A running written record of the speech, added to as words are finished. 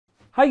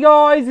Hey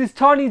guys, it's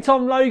Tiny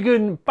Tom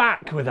Logan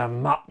back with a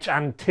much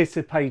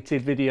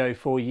anticipated video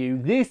for you.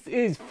 This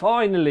is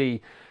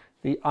finally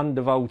the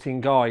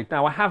undervolting guide.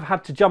 Now I have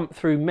had to jump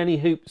through many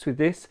hoops with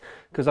this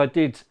because I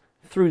did,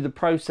 through the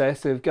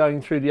process of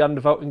going through the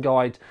undervolting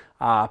guide,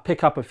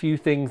 pick up a few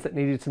things that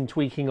needed some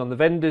tweaking on the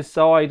vendor's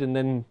side, and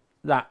then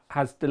that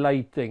has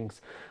delayed things.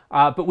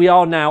 But we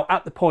are now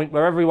at the point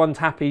where everyone's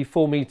happy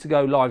for me to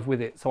go live with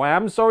it. So I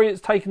am sorry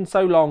it's taken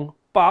so long,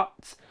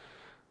 but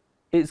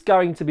it's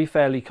going to be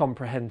fairly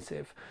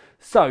comprehensive.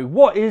 So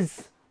what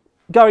is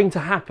going to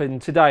happen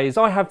today is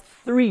I have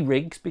three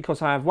rigs,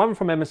 because I have one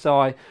from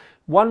MSI,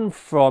 one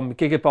from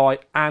Gigabyte,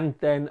 and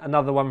then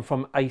another one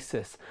from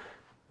Asus.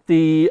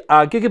 The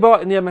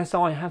Gigabyte and the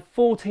MSI have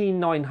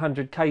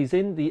 14900Ks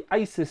in. The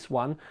Asus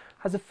one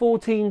has a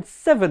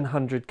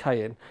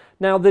 14700K in.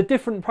 Now the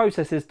different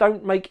processors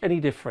don't make any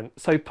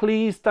difference, so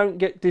please don't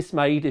get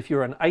dismayed if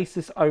you're an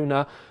Asus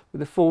owner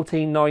with a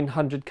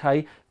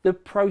 14900K. The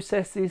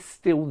process is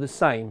still the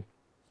same.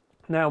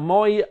 Now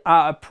my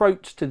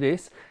approach to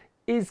this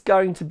is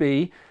going to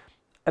be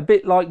a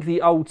bit like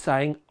the old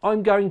saying,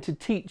 I'm going to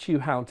teach you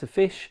how to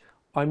fish,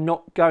 I'm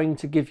not going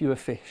to give you a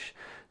fish.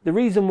 The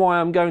reason why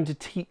I'm going to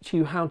teach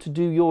you how to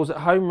do yours at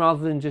home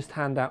rather than just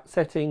hand out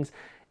settings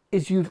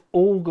is you've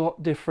all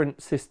got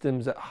different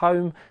systems at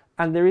home,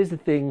 and there is a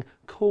thing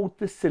called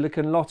the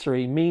silicon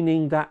lottery,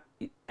 meaning that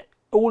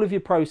all of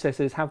your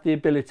processors have the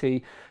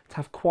ability to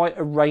have quite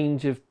a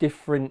range of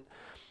different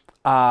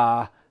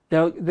they're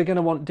going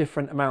to want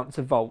different amounts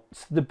of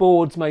volts. The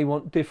boards may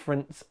want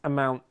different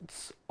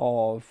amounts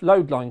of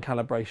load line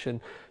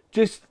calibration.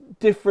 Just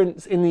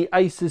difference in the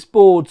Asus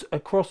boards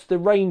across the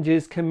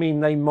ranges can mean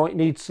they might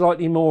need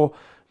slightly more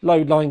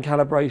load line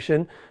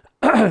calibration.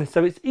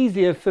 So it's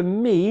easier for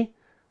me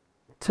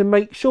to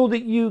make sure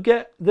that you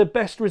get the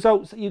best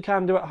results that you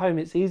can do at home.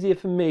 It's easier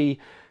for me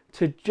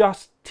to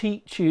just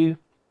teach you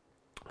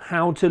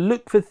how to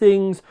look for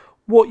things,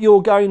 what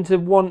you're going to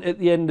want at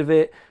the end of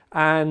it,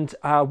 and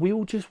we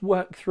will just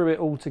work through it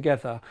all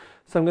together.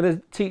 So I'm going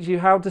to teach you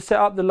how to set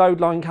up the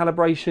load line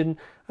calibration,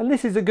 and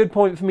this is a good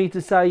point for me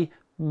to say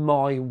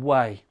my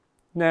way.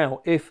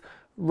 Now if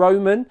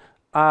Roman,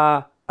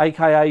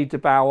 aka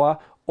DeBauer,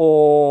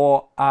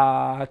 or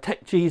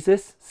Tech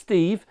Jesus,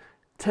 Steve,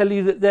 tell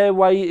you that their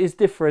way is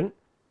different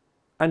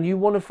and you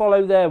want to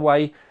follow their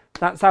way,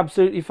 that's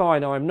absolutely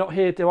fine. I'm not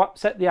here to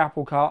upset the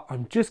apple cart.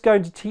 I'm just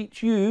going to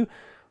teach you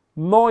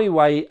my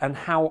way and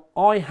how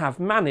I have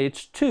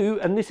managed to,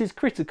 and this is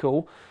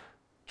critical,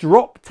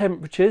 drop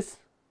temperatures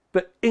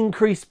but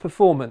increase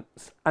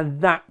performance.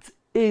 And that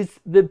is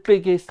the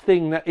biggest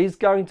thing that is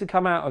going to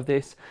come out of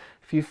this.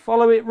 If you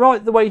follow it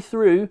right the way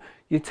through,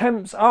 your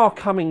temps are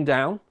coming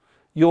down,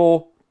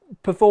 your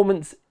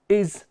performance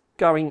is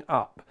going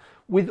up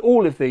with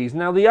all of these.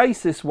 Now the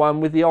Asus one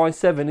with the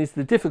i7 is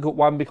the difficult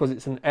one because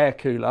it's an air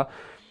cooler,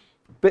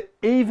 but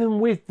even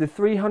with the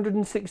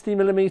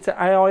 360mm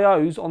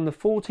AIOs on the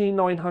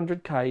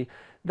 14900K,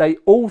 they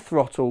all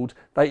throttled,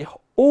 they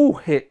all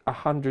hit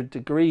 100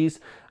 degrees,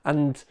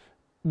 and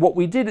what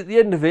we did at the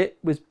end of it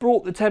was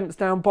brought the temps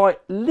down by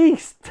at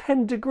least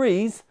 10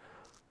 degrees,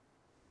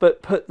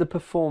 but put the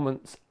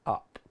performance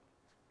up.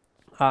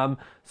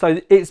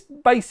 So it's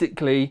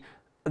basically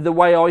the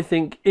way I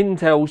think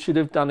Intel should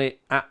have done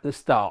it at the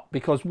start,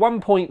 because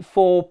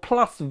 1.4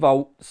 plus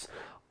volts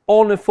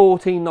on a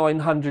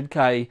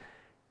 14900K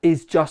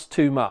is just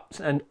too much,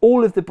 and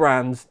all of the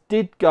brands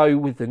did go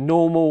with the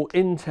normal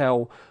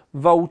Intel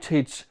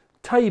voltage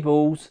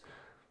tables,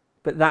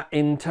 but that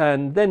in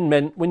turn then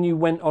meant when you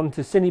went on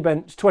to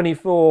Cinebench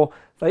 24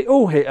 they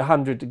all hit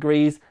 100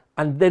 degrees,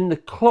 and then the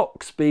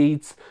clock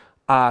speeds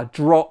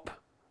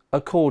drop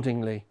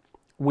accordingly.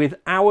 With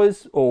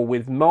ours, or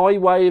with my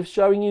way of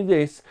showing you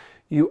this,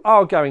 you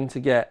are going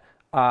to get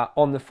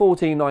on the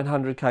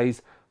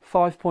 14900Ks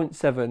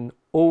 5.7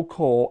 all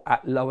core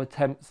at lower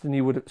temps than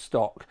you would at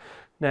stock.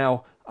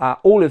 Now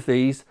all of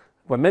these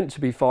were meant to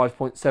be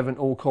 5.7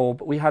 all core,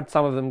 but we had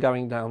some of them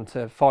going down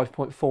to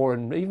 5.4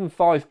 and even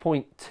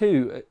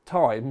 5.2 at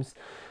times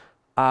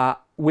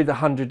with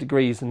 100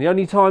 degrees, and the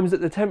only times that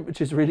the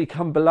temperatures really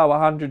come below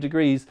 100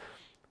 degrees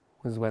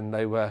was when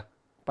they were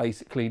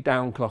basically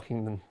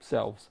downclocking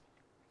themselves.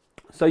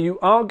 So you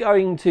are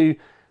going to,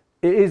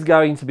 it is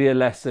going to be a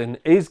lesson,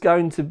 it is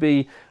going to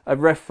be a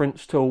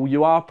reference tool.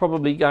 You are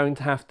probably going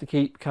to have to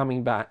keep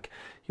coming back.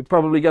 You're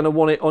probably going to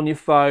want it on your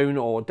phone,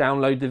 or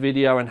download the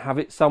video and have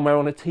it somewhere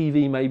on a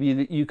TV maybe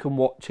that you can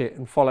watch it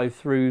and follow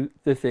through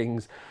the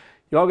things.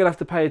 You are going to have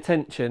to pay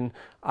attention,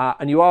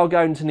 and you are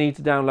going to need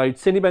to download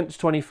Cinebench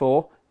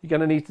 24, you're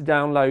going to need to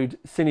download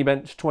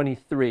Cinebench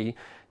 23,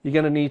 you're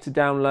going to need to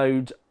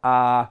download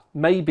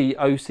maybe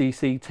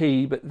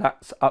OCCT, but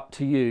that's up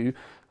to you.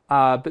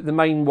 But the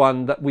main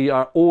one that we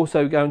are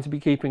also going to be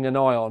keeping an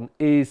eye on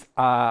is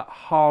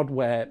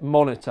Hardware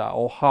Monitor,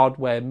 or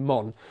Hardware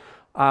Mon.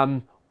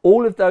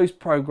 All of those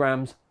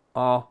programs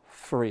are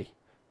free.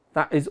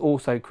 That is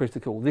also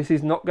critical. This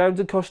is not going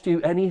to cost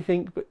you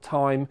anything but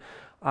time.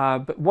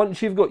 But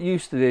once you've got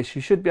used to this,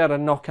 you should be able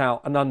to knock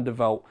out an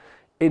undervolt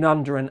in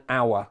under an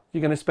hour.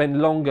 You're going to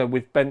spend longer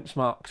with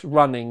benchmarks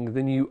running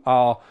than you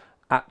are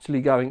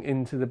actually going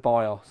into the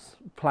BIOS,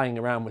 playing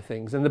around with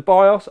things. And the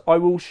BIOS, I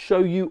will show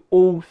you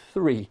all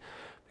three,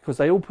 because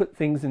they all put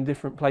things in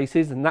different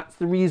places, and that's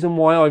the reason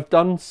why I've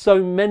done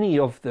so many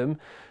of them,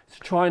 to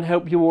try and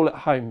help you all at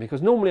home.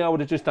 Because normally I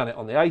would have just done it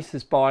on the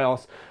Asus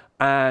BIOS,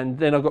 and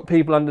then I've got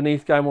people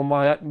underneath going, well,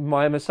 my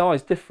MSI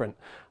is different.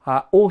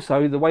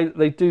 Also, the way that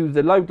they do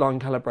the load line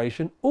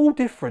calibration, all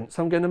different.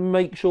 So I'm going to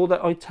make sure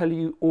that I tell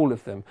you all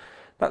of them.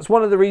 That's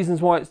one of the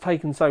reasons why it's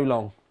taken so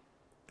long.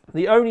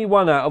 The only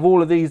one out of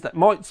all of these that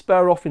might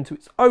spur off into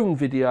its own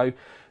video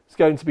is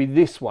going to be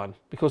this one,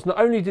 because not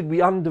only did we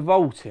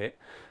undervolt it,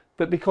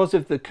 but because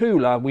of the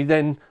cooler, we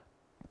then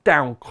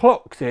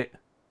downclocked it,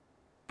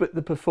 but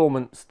the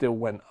performance still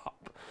went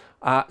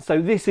up.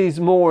 So this is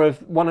more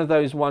of one of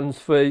those ones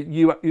for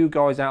you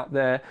guys out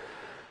there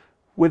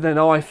with an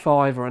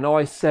i5 or an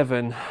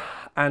i7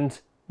 and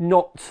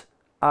not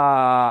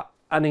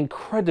an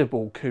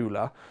incredible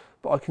cooler,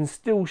 but I can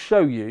still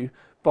show you,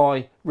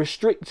 by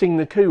restricting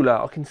the cooler,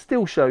 I can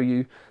still show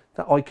you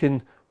that I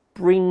can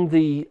bring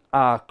the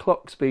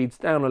clock speeds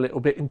down a little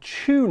bit and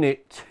tune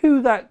it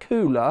to that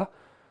cooler,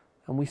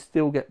 and we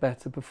still get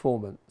better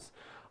performance.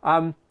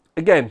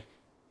 Again,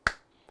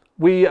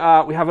 we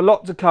have a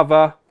lot to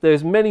cover.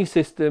 There's many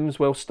systems.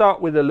 We'll start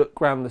with a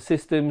look around the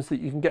systems so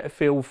that you can get a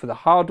feel for the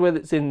hardware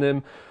that's in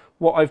them,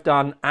 what I've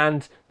done,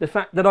 and the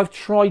fact that I've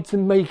tried to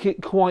make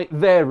it quite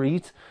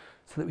varied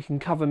so that we can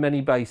cover many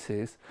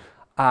bases.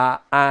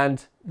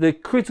 And the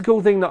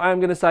critical thing that I am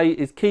going to say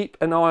is keep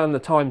an eye on the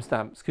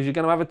timestamps, because you're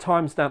going to have a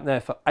timestamp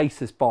there for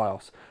Asus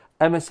BIOS,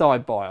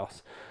 MSI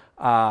BIOS,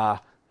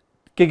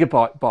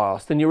 Gigabyte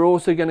BIOS. Then you're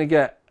also going to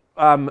get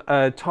a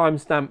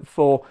timestamp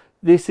for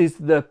this is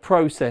the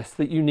process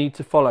that you need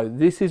to follow.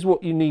 This is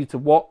what you need to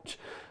watch.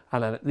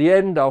 And then at the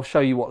end, I'll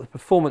show you what the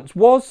performance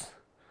was,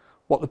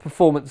 what the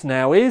performance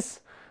now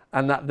is,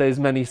 and that there's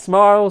many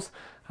smiles.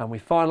 And we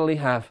finally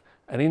have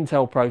an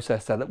Intel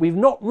processor that we've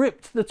not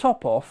ripped the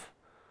top off,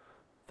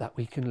 that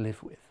we can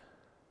live with.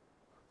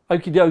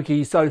 Okie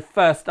dokie, so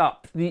first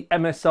up, the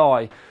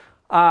MSI.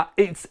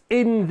 It's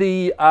in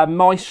the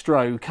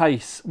Maestro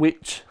case,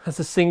 which has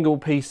a single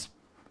piece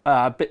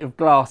bit of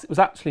glass. It was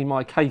actually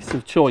my case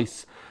of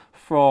choice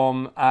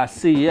from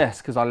CES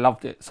because I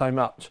loved it so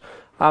much.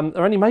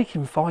 They're only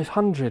making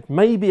 500,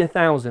 maybe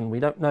 1,000. We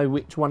don't know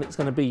which one it's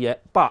going to be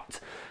yet.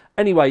 But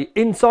anyway,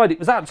 inside it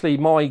was actually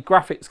my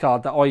graphics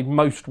card that I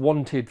most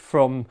wanted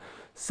from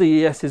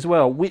CES as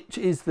well, which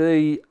is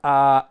the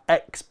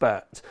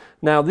Expert.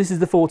 Now, this is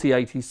the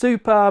 4080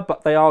 Super,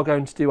 but they are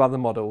going to do other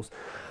models.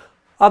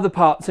 Other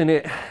parts in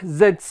it,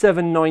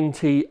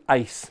 Z790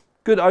 Ace.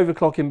 Good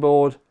overclocking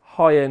board,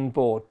 high-end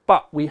board.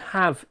 But we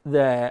have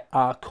their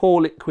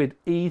Core Liquid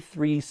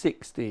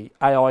E360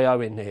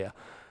 AIO in here.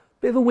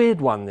 Bit of a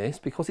weird one, this,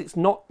 because it's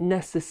not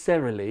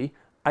necessarily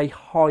a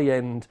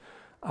high-end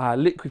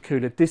liquid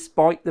cooler,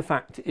 despite the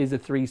fact it is a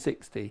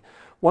 360.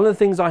 One of the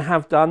things I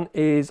have done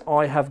is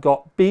I have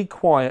got Be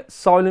Quiet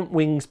Silent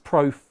Wings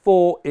Pro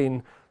 4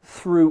 in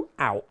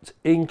throughout,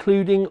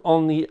 including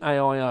on the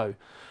AIO.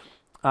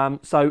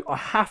 So I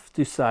have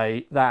to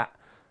say that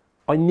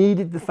I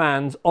needed the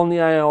fans on the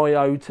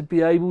AIO to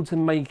be able to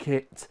make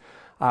it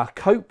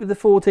cope with the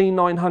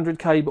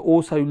 14900K, but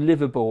also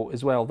livable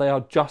as well. They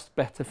are just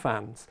better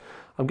fans.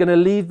 I'm going to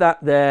leave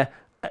that there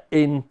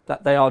in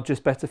that they are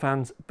just better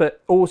fans,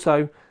 but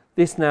also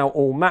this now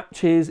all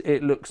matches.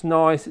 It looks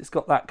nice. It's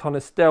got that kind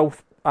of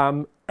stealth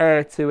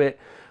air to it.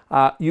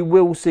 You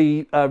will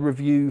see a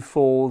review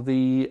for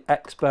the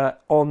Expert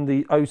on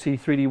the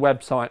OC3D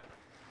website,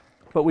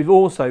 but we've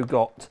also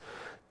got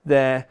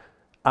their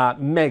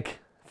Meg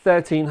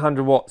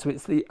 1300 watts. So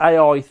it's the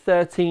AI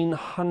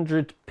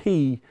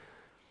 1300p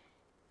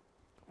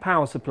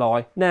power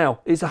supply. Now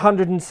it's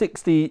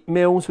 160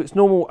 mils, so it's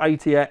normal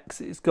ATX.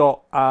 It's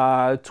got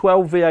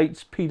 12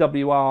 VH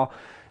PWR.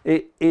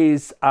 It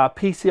is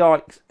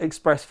PCI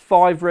Express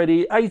 5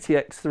 ready,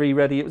 ATX 3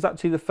 ready. It was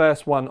actually the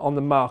first one on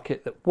the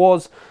market that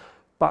was,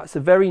 but it's a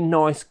very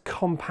nice,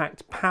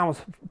 compact,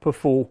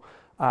 powerful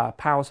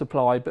power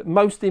supply. But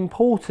most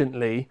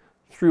importantly,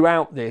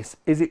 throughout this,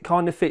 is it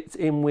kind of fits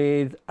in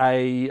with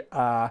a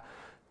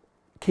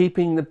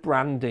keeping the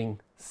branding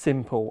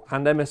simple,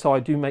 and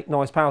MSI do make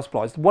nice power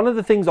supplies. One of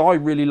the things I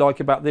really like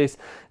about this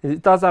is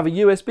it does have a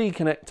USB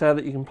connector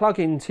that you can plug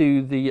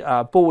into the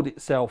board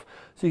itself,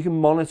 so you can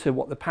monitor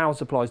what the power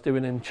supply is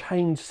doing and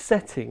change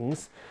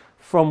settings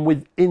from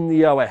within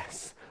the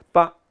OS.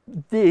 But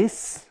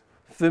this,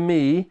 for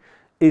me,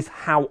 is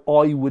how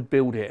I would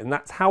build it, and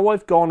that's how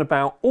I've gone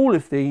about all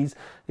of these.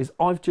 Is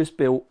I've just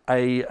built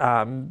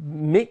a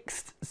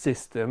mixed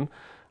system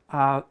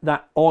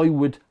that I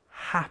would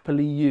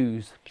happily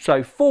use.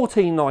 So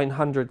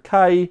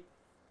 14900K,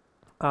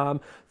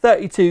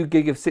 32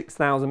 gig of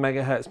 6000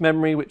 megahertz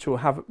memory, which will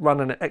have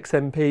run on an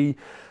XMP,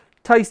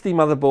 tasty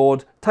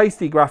motherboard,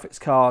 tasty graphics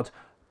card,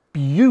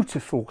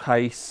 beautiful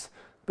case,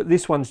 but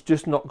this one's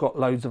just not got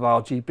loads of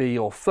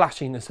RGB or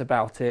flashiness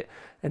about it,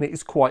 and it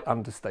is quite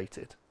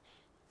understated.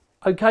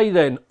 Okay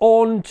then,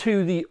 on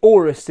to the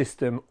Aorus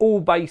system, all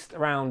based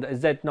around a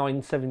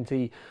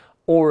Z970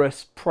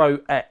 Aorus Pro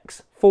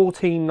X,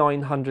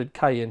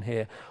 14900K in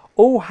here,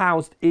 all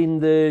housed in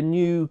the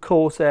new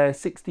Corsair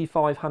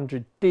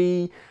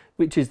 6500D,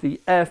 which is the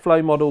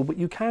airflow model, but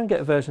you can get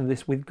a version of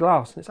this with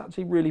glass, and it's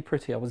actually really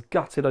pretty. I was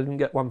gutted I didn't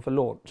get one for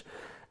launch.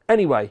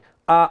 Anyway,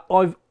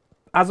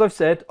 as I've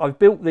said, I've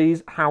built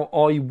these how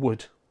I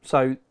would.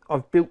 So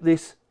I've built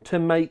this to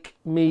make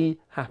me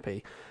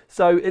happy.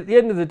 So at the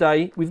end of the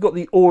day, we've got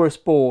the Aorus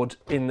board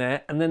in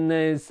there, and then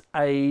there's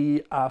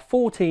a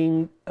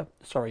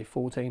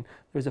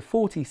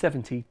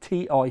 4070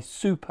 Ti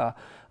Super,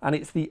 and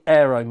it's the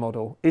Aero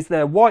model. Is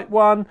there a white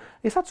one?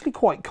 It's actually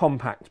quite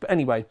compact, but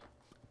anyway,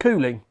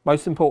 cooling,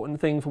 most important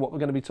thing for what we're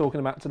going to be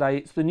talking about today.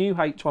 It's the new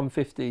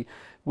H150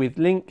 with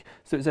Link,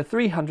 so it's a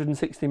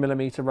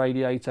 360mm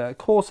radiator,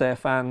 Corsair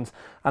fans,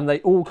 and they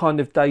all kind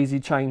of daisy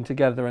chain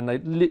together, and they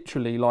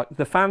literally, like,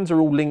 the fans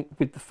are all linked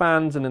with the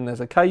fans, and then there's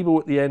a cable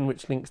at the end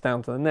which links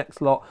down to the next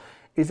lot.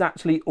 It's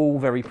actually all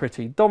very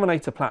pretty.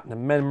 Dominator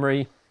Platinum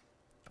memory,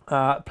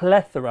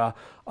 plethora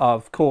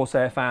of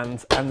Corsair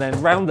fans, and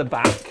then round the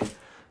back,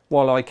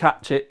 while I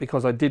catch it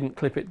because I didn't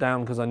clip it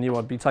down because I knew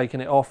I'd be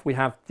taking it off, we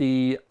have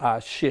the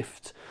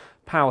Shift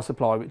power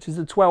supply, which is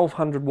a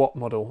 1200 watt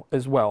model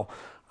as well.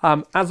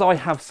 As I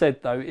have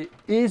said though, it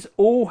is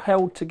all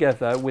held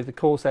together with the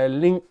Corsair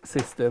Link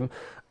system,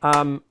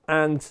 and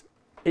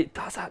it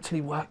does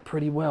actually work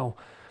pretty well.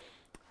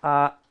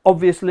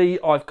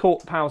 Obviously I've caught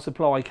the power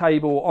supply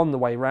cable on the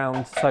way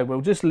round, so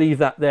we'll just leave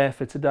that there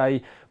for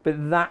today,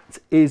 but that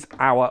is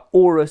our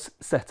Aorus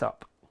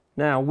setup.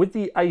 Now, with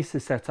the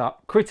Asus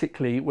setup,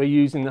 critically, we're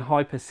using the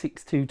Hyper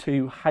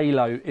 622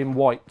 Halo in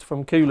white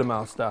from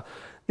Coolermaster.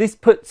 This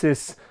puts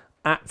us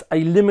at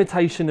a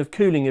limitation of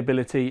cooling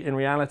ability in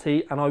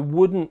reality, and I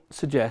wouldn't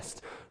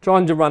suggest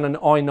trying to run an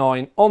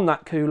i9 on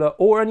that cooler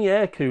or any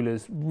air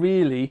coolers,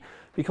 really,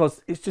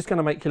 because it's just going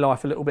to make your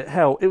life a little bit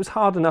hell. It was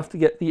hard enough to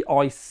get the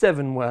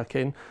i7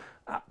 working,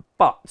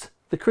 but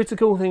the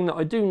critical thing that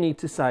I do need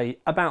to say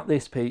about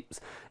this, peeps,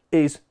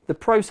 is the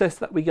process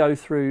that we go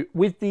through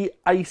with the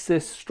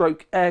Asus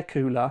stroke air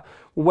cooler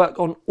will work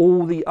on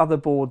all the other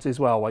boards as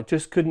well. I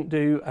just couldn't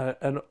do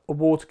a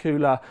water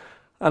cooler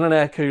and an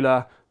air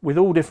cooler with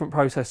all different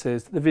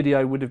processes. The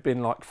video would have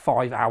been like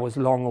 5 hours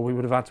long, or we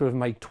would have had to have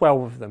made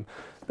 12 of them.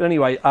 But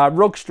anyway,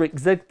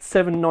 Rogstrix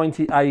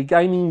Z790A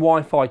Gaming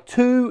Wi-Fi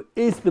 2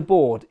 is the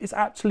board. It's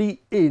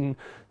actually in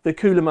the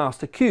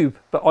Coolermaster Cube,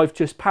 but I've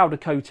just powder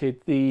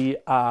coated the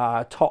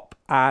top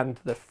and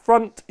the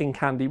front in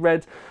candy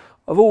red.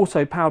 I've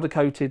also powder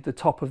coated the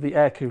top of the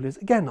air coolers.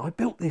 Again, I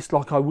built this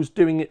like I was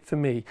doing it for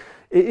me.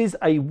 It is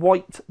a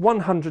white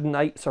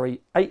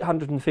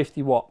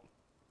 850 watt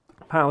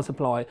power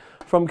supply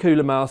from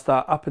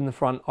Coolermaster up in the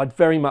front. I'd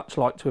very much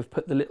like to have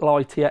put the little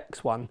ITX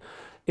one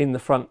in the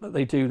front that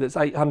they do that's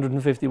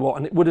 850 watt,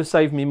 and it would have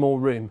saved me more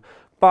room.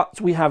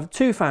 But we have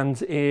two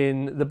fans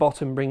in the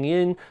bottom bringing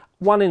in,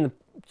 one in the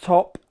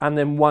top and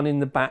then one in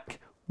the back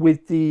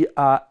with the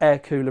air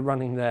cooler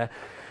running there.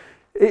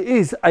 It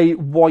is a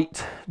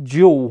white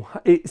dual.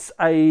 It's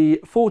a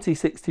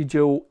 4060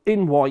 dual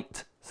in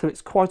white, so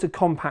it's quite a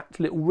compact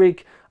little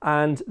rig,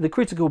 and the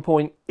critical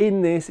point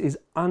in this is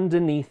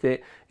underneath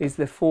it is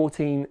the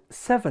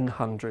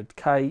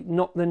 14700K,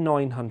 not the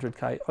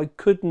 900K. I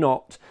could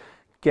not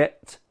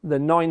get the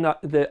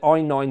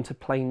i9 to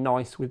play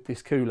nice with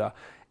this cooler.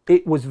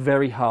 It was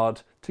very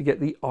hard to get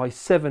the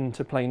i7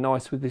 to play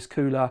nice with this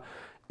cooler.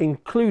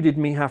 Included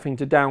me having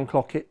to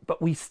downclock it,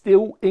 but we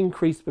still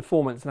increased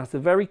performance, and that's a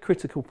very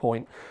critical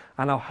point.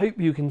 And I hope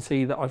you can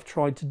see that I've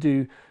tried to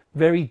do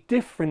very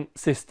different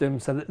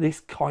systems so that this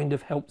kind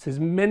of helps as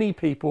many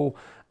people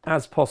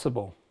as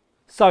possible.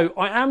 So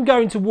I am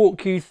going to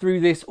walk you through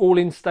this all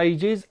in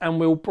stages, and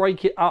we'll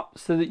break it up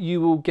so that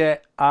you will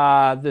get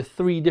the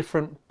 3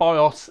 different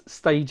BIOS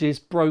stages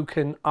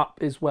broken up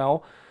as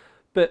well.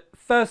 But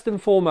first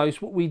and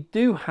foremost, what we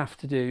do have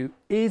to do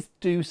is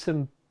do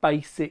some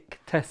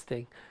basic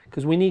testing,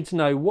 because we need to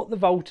know what the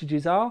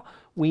voltages are,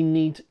 we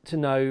need to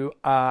know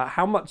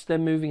how much they're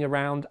moving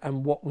around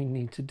and what we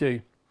need to do.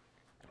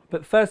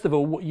 But first of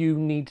all, what you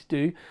need to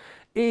do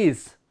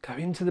is go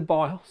into the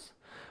BIOS.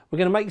 We're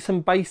going to make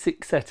some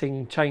basic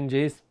setting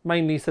changes,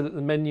 mainly so that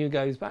the menu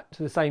goes back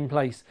to the same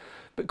place,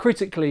 but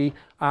critically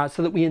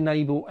so that we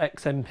enable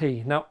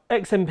XMP. Now,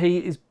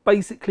 XMP is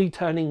basically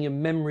turning your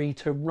memory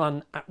to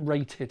run at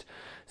rated.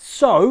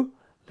 So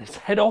let's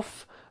head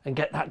off and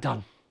get that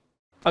done.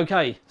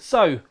 Okay,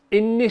 so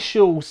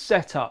initial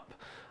setup.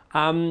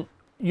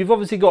 You've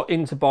obviously got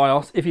into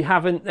BIOS. If you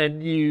haven't,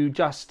 then you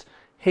just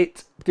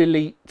hit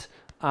delete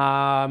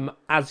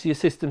as your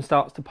system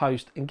starts to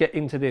post and get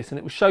into this, and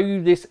it will show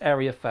you this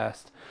area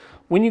first.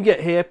 When you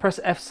get here, press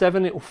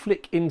F7, it will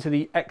flick into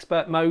the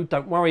expert mode.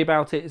 Don't worry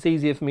about it, it's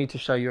easier for me to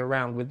show you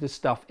around with this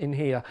stuff in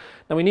here.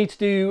 Now we need to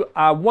do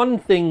one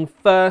thing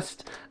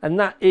first, and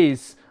that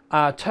is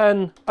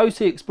turn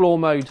OC Explore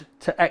mode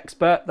to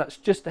expert. That's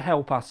just to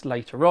help us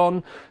later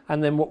on.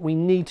 And then what we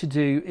need to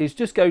do is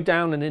just go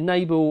down and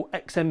enable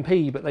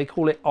XMP, but they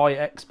call it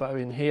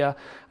iExpo in here.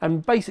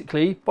 And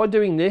basically by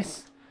doing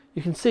this,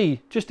 you can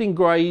see just in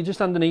grey,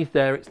 just underneath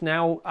there, it's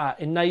now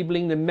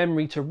enabling the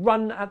memory to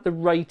run at the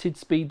rated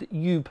speed that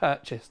you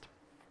purchased.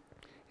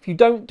 If you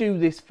don't do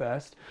this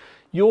first,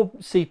 your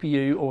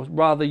CPU, or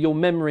rather your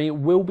memory,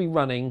 will be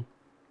running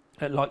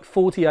at like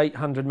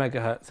 4800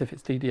 megahertz if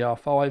it's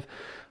DDR5.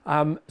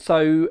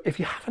 So if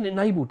you haven't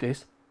enabled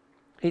this,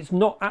 it's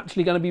not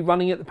actually going to be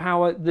running at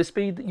the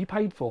speed that you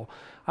paid for.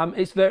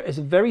 It's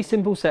a very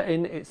simple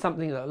setting. It's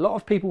something that a lot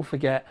of people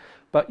forget,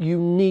 but you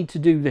need to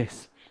do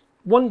this.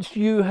 Once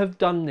you have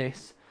done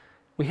this,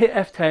 we hit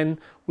F10,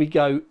 we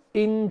go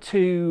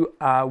into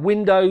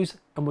Windows,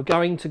 and we're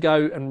going to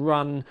go and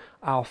run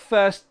our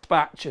first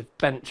batch of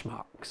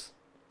benchmarks.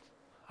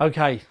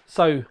 Okay,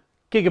 so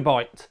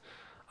Gigabyte.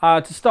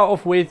 To start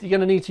off with, you're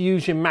going to need to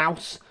use your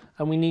mouse,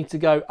 and we need to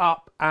go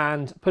up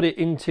and put it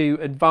into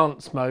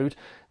advanced mode.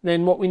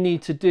 Then what we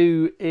need to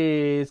do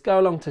is go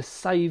along to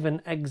save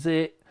and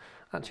exit.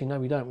 Actually, no,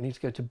 we don't. We need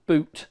to go to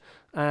boot.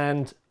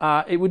 And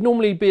it would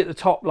normally be at the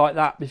top like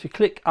that, but if you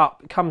click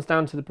up, it comes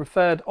down to the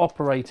preferred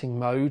operating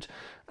mode,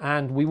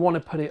 and we want to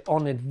put it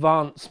on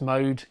advanced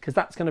mode because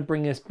that's going to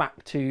bring us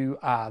back to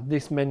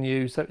this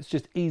menu, so it's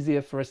just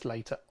easier for us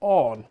later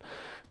on.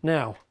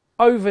 Now,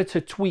 over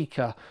to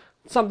Tweaker.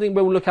 Something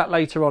we'll look at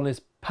later on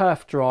is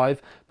perf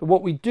drive, but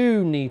what we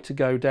do need to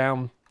go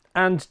down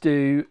and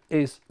do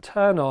is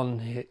turn on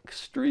the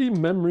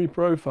extreme memory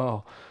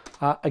profile.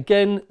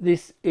 Again,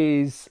 this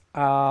is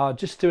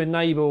just to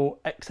enable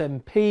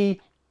XMP.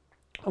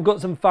 I've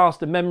got some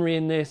faster memory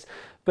in this,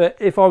 but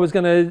if I was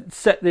going to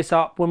set this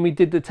up when we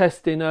did the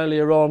testing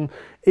earlier on,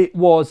 it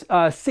was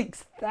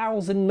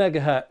 6000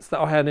 megahertz that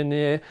I had in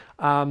here.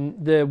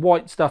 The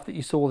white stuff that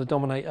you saw, the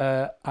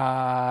Dominator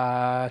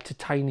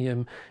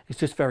titanium, is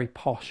just very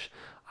posh.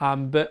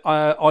 But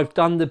I've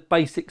done the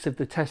basics of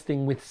the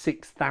testing with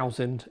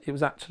 6000. It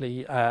was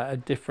actually a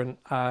different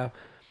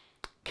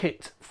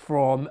kit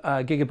from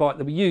Gigabyte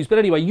that we use. But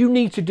anyway, you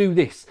need to do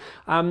this.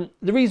 The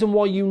reason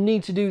why you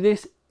need to do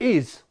this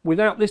is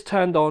without this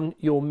turned on,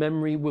 your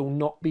memory will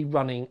not be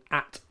running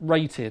at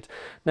rated.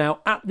 Now,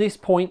 at this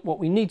point, what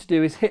we need to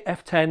do is hit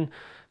F10,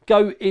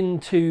 go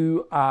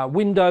into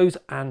Windows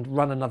and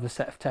run another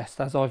set of tests,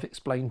 as I've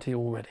explained to you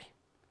already.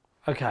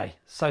 Okay,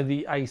 so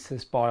the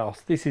Asus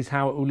BIOS, this is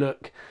how it will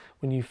look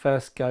when you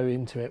first go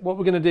into it. What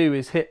we're going to do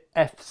is hit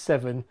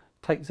F7,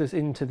 takes us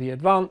into the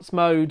advanced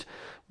mode.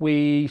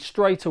 We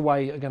straight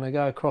away are going to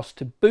go across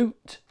to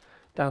boot,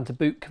 down to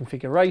boot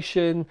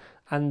configuration,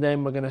 and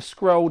then we're going to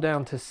scroll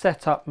down to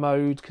setup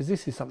mode, because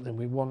this is something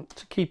we want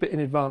to keep it in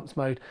advanced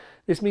mode.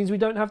 This means we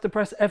don't have to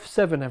press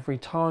F7 every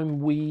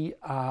time we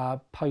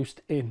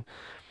post in.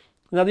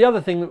 Now, the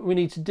other thing that we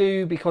need to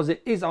do, because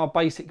it is our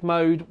basic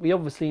mode, we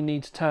obviously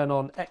need to turn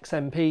on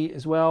XMP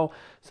as well.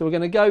 So we're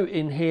going to go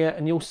in here,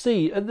 and you'll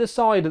see at the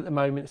side at the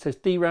moment it says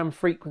DRAM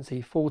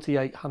frequency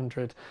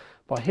 4800.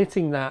 By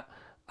hitting that,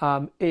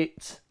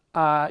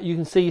 you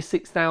can see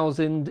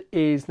 6000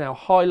 is now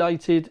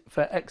highlighted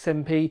for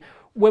XMP.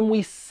 When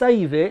we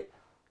save it,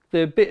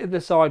 the bit at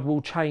the side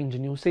will change,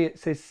 and you'll see it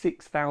says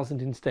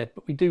 6000 instead.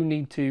 But we do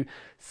need to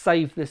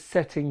save the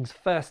settings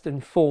first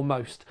and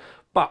foremost.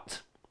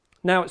 But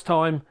now it's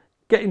time,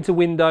 get into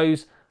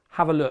Windows,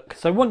 have a look.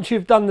 So once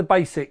you've done the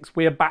basics,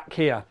 we are back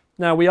here.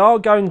 Now we are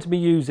going to be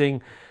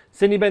using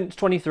Cinebench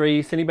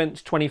 23,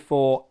 Cinebench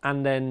 24,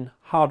 and then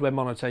hardware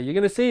monitor. You're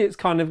going to see it's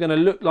kind of going to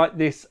look like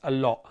this a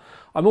lot.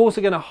 I'm also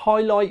going to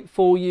highlight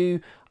for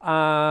you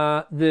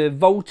the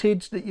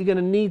voltage that you're going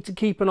to need to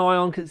keep an eye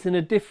on, because it's in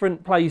a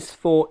different place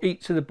for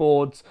each of the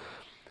boards,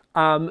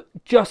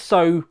 just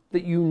so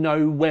that you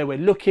know where we're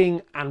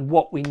looking and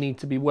what we need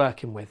to be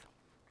working with.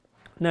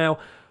 Now,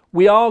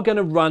 we are going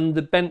to run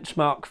the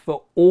benchmark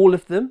for all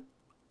of them,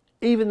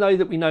 even though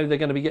that we know they're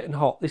going to be getting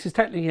hot. This is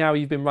technically how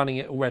you've been running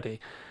it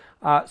already.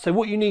 So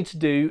what you need to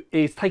do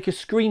is take a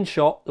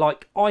screenshot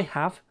like I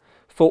have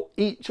for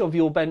each of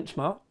your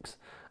benchmarks,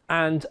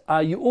 and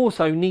you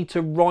also need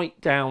to write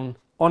down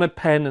on a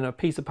pen and a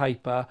piece of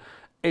paper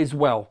as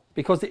well,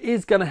 because it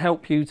is going to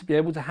help you to be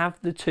able to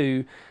have the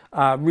two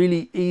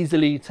really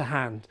easily to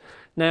hand.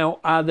 Now,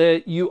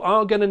 you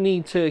are going to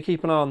need to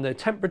keep an eye on the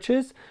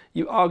temperatures,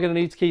 you are going to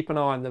need to keep an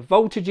eye on the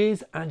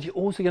voltages, and you're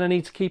also going to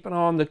need to keep an eye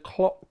on the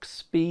clock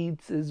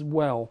speeds as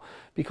well,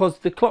 because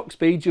the clock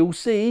speeds, you'll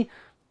see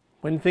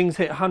when things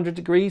hit 100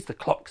 degrees, the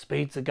clock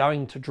speeds are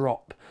going to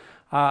drop,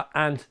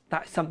 and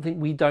that's something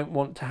we don't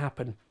want to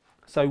happen.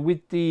 So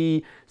with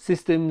the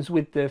systems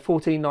with the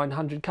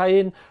 14900K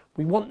in,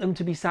 we want them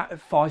to be sat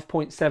at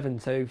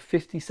 5.7, so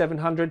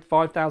 5700,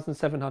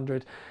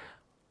 5700.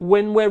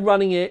 When we're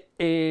running it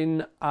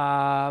in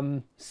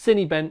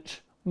Cinebench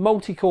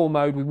multi-core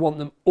mode, we want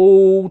them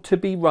all to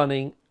be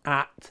running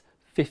at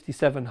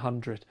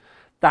 5700.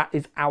 That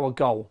is our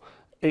goal.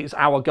 It's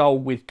our goal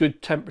with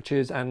good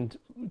temperatures and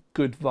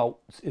good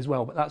volts as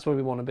well, but that's where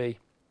we want to be.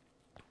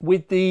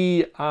 With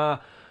the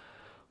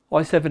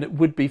i7 it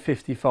would be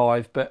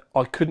 55, but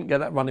I couldn't get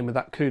that running with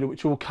that cooler,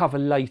 which we'll cover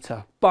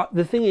later. But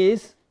the thing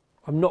is,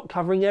 I'm not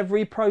covering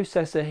every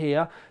processor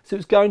here, so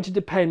it's going to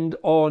depend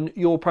on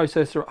your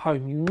processor at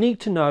home. You need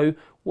to know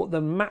what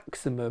the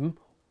maximum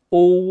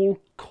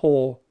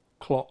all-core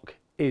clock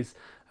is.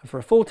 And for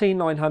a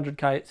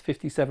 14900K, it's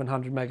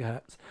 5700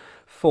 megahertz.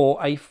 For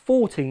a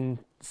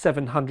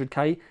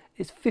 14700K,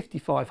 it's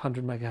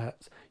 5500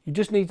 megahertz. You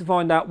just need to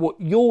find out what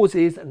yours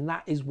is, and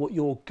that is what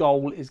your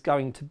goal is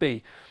going to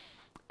be.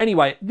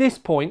 Anyway, at this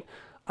point,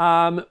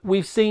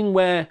 we've seen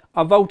where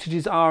our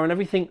voltages are and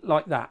everything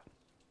like that.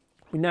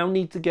 We now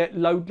need to get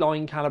load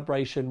line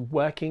calibration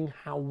working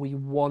how we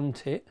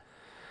want it.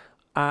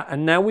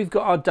 And now we've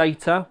got our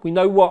data. We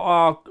know what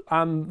our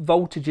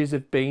voltages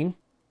have been.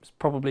 It's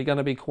probably going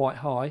to be quite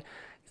high.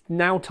 It's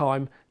now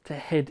time to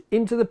head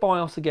into the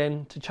BIOS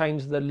again to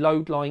change the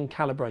load line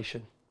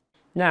calibration.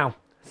 Now,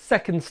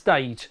 second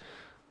stage.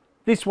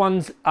 This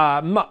one's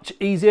much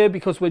easier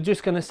because we're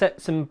just going to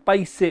set some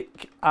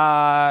basic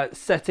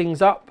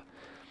settings up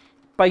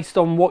based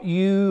on what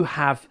you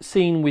have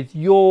seen with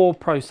your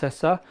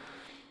processor.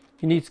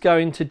 You need to go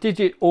into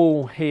digit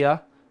all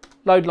here,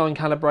 load line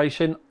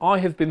calibration. I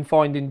have been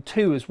finding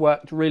 2 has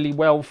worked really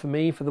well for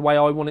me for the way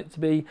I want it to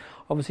be.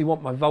 Obviously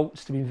want my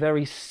volts to be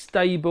very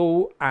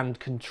stable and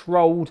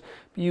controlled,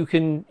 but you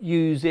can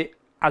use it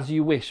as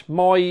you wish.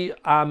 My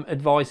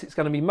advice, it's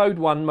going to be mode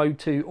 1, mode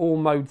 2 or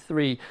mode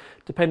 3,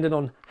 depending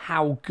on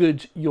how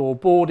good your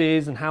board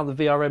is and how the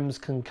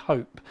VRMs can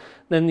cope.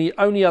 Then the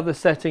only other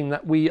setting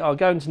that we are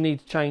going to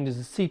need to change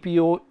is the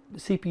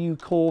CPU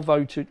core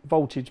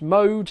voltage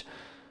mode.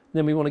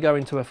 Then we want to go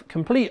into a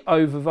complete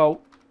override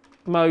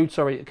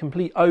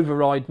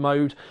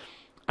mode.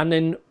 And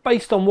then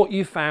based on what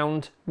you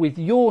found with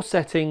your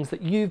settings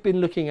that you've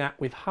been looking at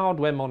with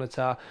Hardware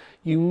Monitor,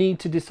 you need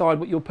to decide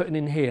what you're putting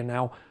in here.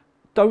 Now,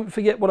 don't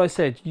forget what I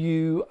said.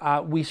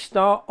 We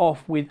start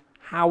off with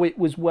how it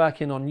was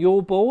working on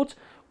your board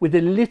with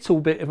a little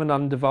bit of an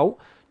undervolt,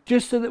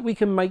 just so that we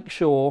can make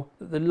sure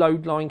that the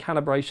load line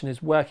calibration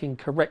is working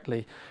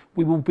correctly.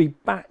 We will be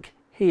back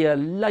here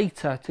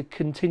later to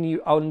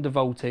continue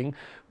undervolting.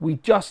 We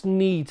just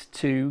need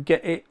to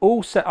get it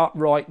all set up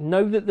right,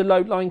 know that the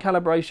load line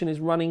calibration is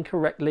running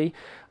correctly,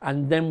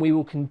 and then we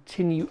will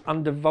continue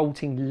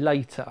undervolting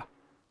later.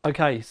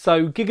 Okay,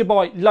 so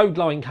Gigabyte load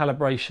line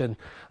calibration.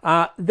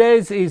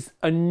 Theirs is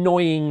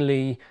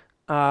annoyingly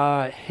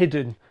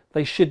hidden.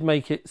 They should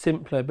make it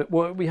simpler, but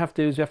what we have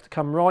to do is we have to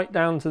come right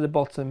down to the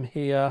bottom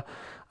here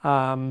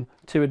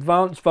to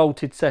advanced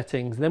voltage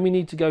settings. Then we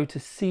need to go to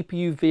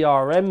CPU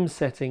VRM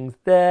settings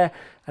there,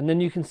 and then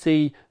you can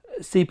see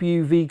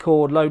CPU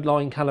vCore load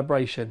line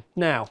calibration.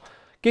 Now,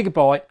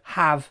 Gigabyte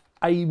have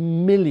a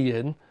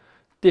million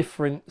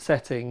different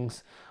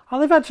settings. Oh,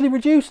 they've actually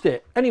reduced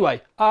it.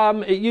 Anyway,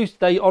 they used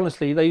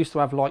to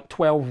have like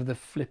 12 of the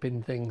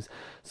flipping things.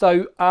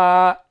 So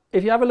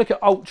if you have a look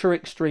at Ultra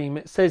Extreme,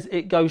 it says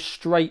it goes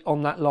straight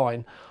on that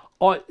line.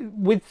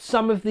 With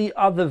some of the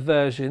other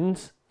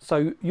versions,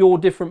 so your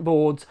different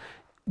boards,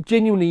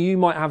 genuinely you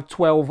might have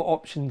 12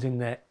 options in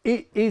there.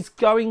 It is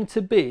going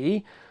to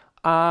be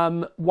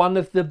one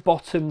of the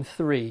bottom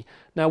 3.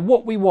 Now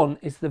what we want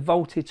is the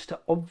voltage to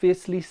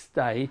obviously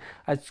stay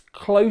as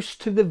close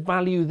to the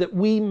value that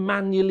we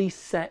manually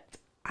set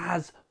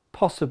as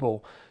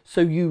possible.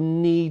 So you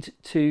need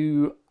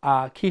to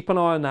keep an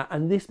eye on that,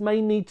 and this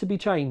may need to be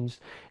changed.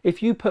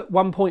 If you put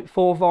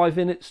 1.45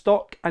 in at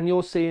stock and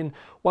you're seeing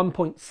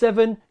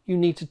 1.7, you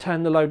need to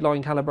turn the load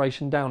line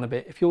calibration down a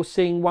bit. If you're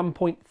seeing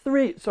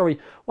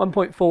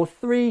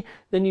 1.43,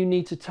 then you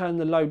need to turn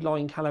the load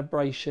line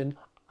calibration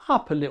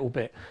up a little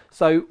bit.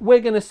 So we're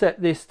going to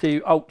set this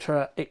to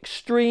Ultra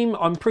Extreme.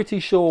 I'm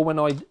pretty sure when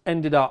I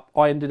ended up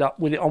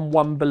with it on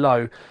 1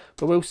 below,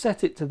 but we'll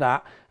set it to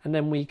that, and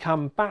then we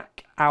come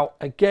back out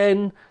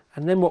again,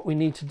 and then what we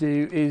need to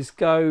do is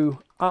go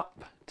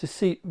up to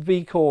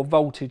vCore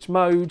voltage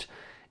mode.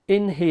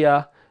 In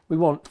here we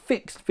want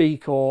fixed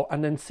vCore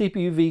and then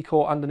CPU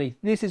vCore underneath.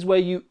 This is where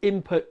you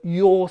input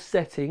your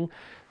setting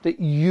that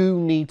you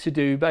need to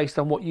do based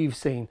on what you've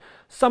seen.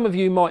 Some of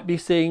you might be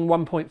seeing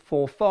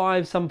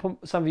 1.45, some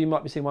of you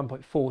might be seeing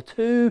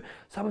 1.42,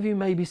 some of you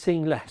may be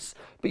seeing less.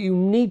 But you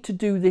need to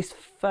do this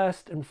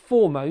first and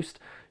foremost,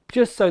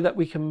 just so that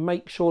we can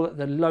make sure that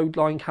the load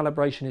line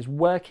calibration is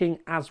working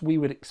as we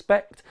would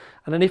expect.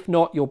 And then if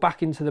not, you're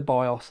back into the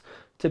BIOS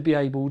to be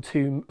able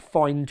to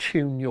fine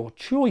tune your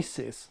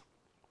choices.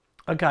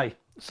 Okay,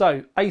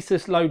 so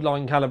Asus load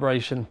line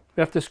calibration.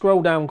 We have to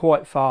scroll down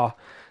quite far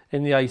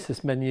in the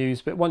Asus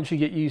menus, but once you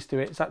get used to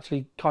it, it's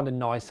actually kind of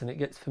nice and it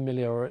gets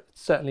familiar, or it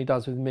certainly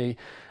does with me.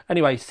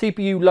 Anyway,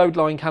 CPU load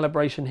line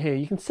calibration here.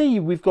 You can see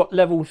we've got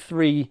level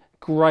 3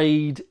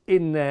 grade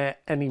in there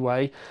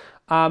anyway.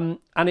 And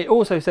it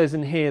also says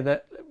in here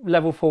that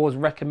level 4 is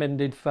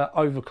recommended for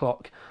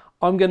overclock.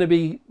 I'm going to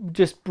be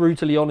just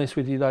brutally honest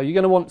with you though. You're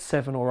going to want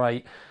 7 or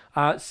 8.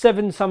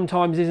 7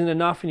 sometimes isn't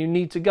enough and you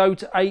need to go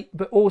to 8,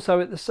 but also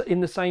in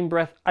the same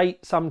breath,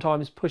 8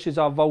 sometimes pushes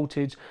our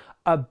voltage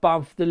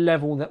above the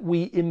level that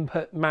we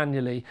input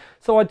manually.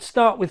 So I'd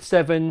start with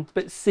 7,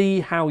 but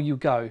see how you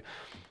go.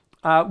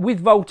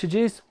 With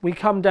voltages, we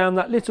come down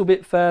that little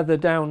bit further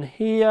down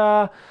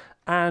here,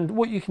 and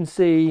what you can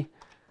see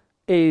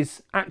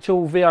is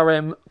actual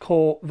VRM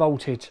core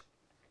voltage.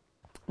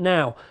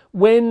 Now,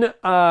 when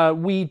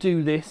we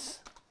do this,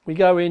 we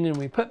go in and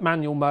we put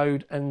manual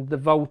mode and the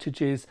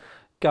voltages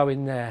go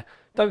in there.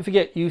 Don't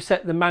forget, you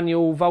set the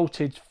manual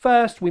voltage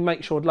first. We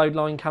make sure load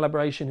line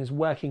calibration is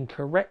working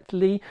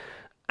correctly.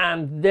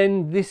 And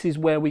then this is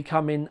where we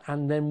come in,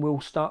 and then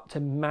we'll start to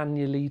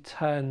manually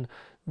turn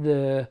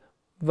the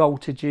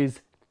voltages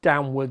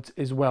downwards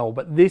as well.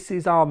 But this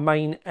is our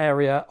main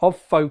area of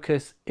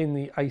focus in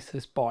the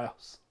Asus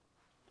BIOS.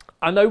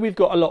 I know we've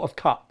got a lot of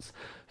cuts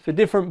for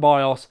different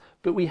BIOS,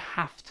 but we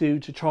have to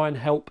try and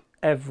help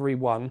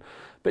everyone.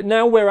 But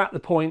now we're at the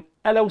point,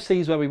 LLC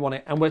is where we want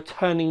it, and we're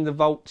turning the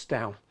volts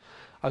down.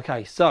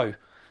 Okay, so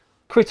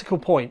critical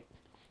point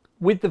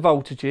with the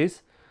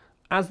voltages,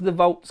 as the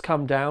volts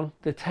come down,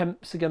 the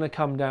temps are going to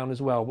come down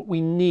as well. But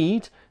we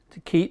need to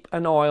keep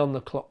an eye on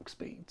the clock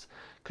speeds,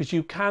 because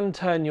you can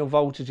turn your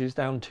voltages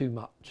down too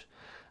much.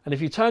 And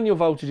if you turn your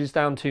voltages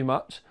down too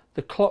much,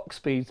 the clock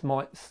speeds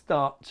might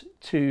start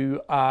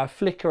to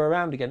flicker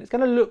around again. It's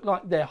going to look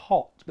like they're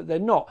hot, but they're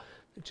not.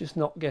 They're just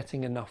not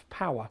getting enough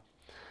power.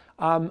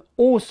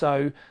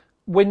 Also,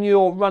 when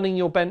you're running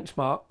your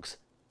benchmarks,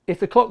 if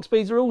the clock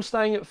speeds are all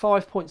staying at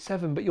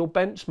 5.7, but your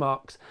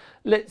benchmarks,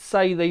 let's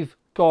say they've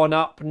gone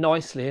up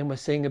nicely and we're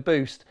seeing a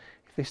boost,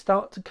 if they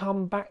start to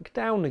come back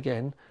down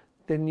again,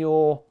 then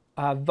your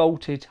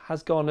voltage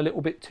has gone a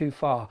little bit too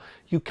far.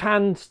 You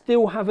can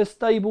still have a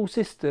stable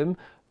system,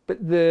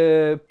 but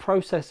the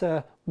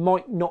processor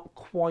might not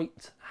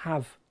quite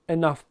have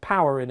enough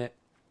power in it.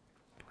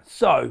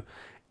 So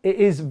it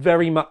is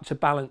very much a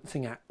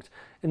balancing act.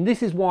 And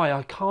this is why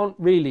I can't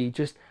really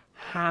just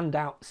hand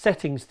out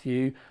settings to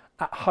you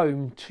at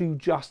home to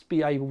just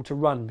be able to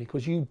run,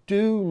 because you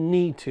do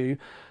need to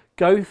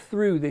go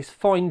through this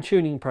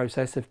fine-tuning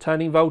process of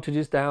turning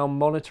voltages down,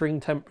 monitoring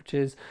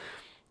temperatures,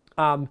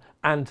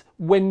 and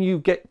when you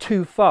get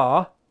too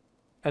far,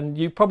 and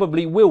you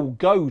probably will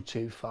go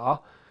too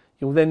far,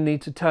 you'll then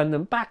need to turn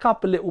them back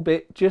up a little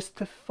bit just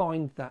to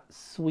find that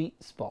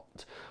sweet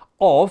spot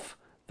of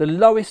the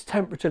lowest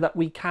temperature that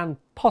we can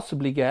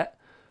possibly get,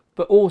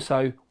 but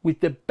also with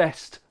the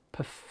best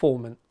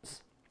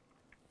performance.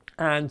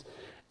 And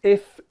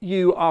if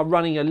you are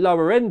running a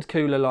lower end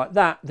cooler like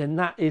that, then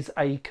that is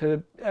a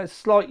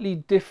slightly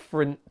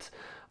different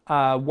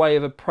way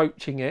of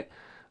approaching it.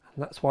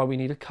 And that's why we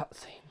need a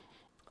cutscene.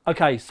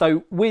 Okay,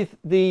 so with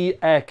the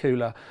air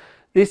cooler,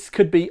 this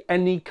could be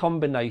any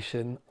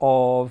combination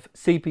of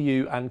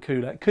CPU and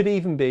cooler. It could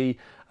even be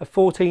a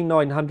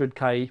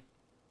 14900K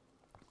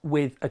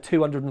with a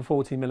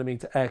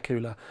 240mm air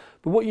cooler.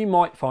 But what you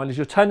might find is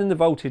you're turning the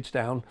voltage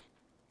down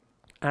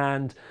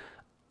and,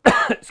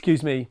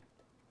 excuse me,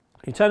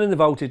 you're turning the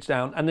voltage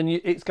down and then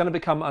it's going to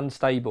become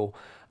unstable.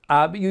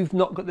 But you've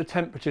not got the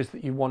temperatures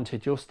that you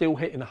wanted. You're still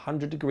hitting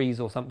 100 degrees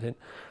or something.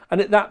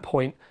 And at that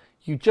point,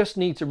 you just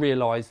need to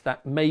realise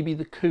that maybe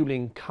the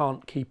cooling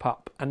can't keep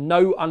up, and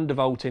no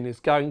undervolting is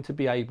going to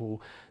be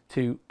able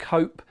to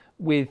cope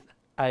with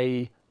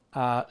a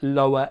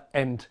lower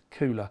end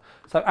cooler.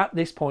 So at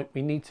this point,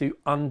 we need to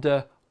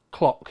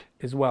underclock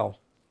as well.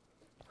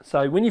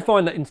 So when you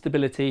find that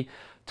instability,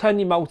 turn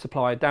your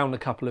multiplier down a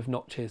couple of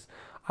notches.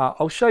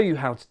 I'll show you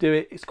how to do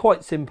it. It's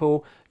quite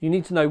simple. You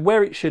need to know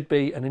where it should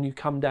be, and then you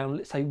come down,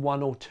 let's say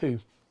 1 or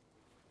 2.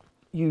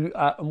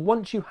 And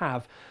once you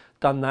have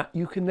done that,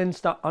 you can then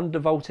start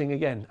undervolting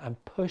again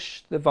and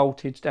push the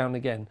voltage down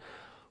again.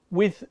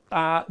 With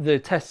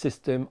the test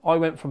system, I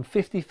went from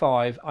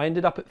 55, I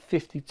ended up at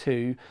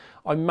 52.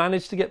 I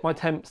managed to get my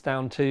temps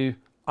down to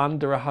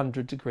under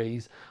 100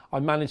 degrees. I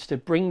managed to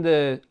bring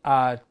the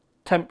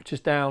temperatures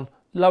down,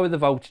 lower the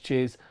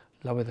voltages,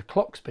 lower the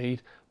clock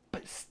speed,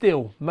 but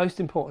still, most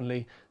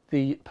importantly,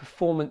 the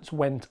performance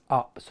went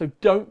up. So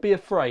don't be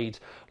afraid.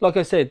 Like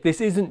I said, this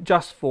isn't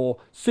just for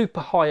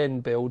super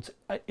high-end builds.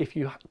 If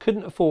you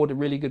couldn't afford a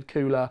really good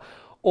cooler,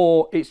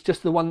 or it's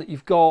just the one that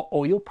you've got,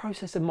 or your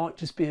processor might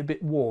just be a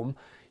bit warm,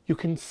 you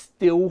can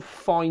still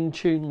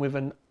fine-tune with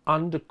an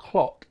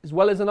underclock as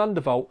well as an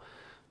undervolt.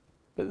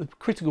 But the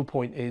critical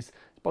point is,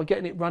 by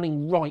getting it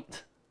running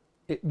right,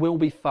 it will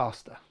be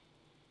faster.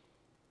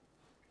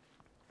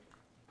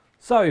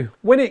 So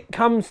when it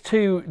comes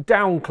to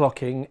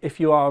downclocking, if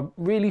you are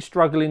really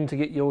struggling to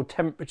get your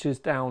temperatures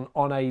down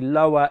on a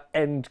lower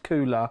end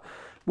cooler,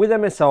 with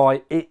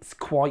MSI, it's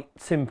quite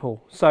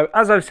simple. So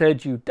as I've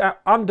said, you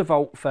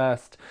undervolt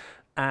first,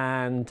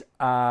 and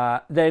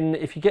then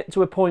if you get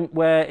to a point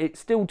where it's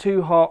still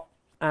too hot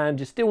and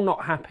you're still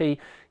not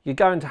happy, you're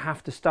going to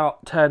have to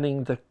start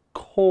turning the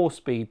core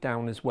speed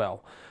down as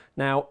well.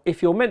 Now,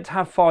 if you're meant to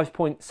have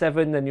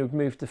 5.7, then you'd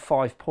move to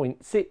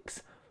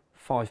 5.6,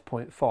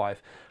 5.5.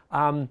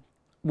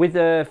 With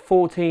a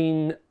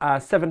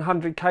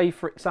 14700K,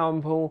 for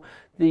example,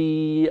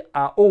 the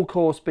all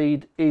core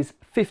speed is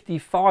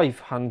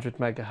 5500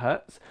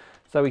 megahertz.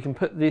 So we can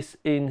put this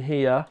in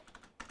here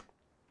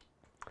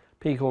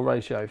P-core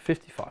ratio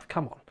 55.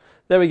 Come on.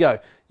 There we go.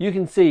 You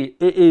can see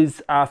it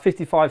is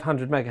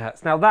 5500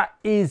 megahertz. Now that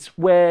is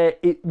where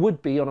it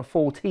would be on a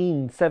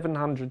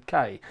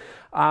 14700K.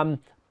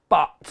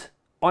 But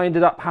I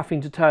ended up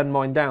having to turn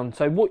mine down.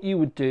 So what you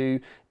would do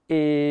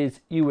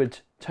is you would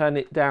turn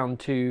it down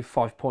to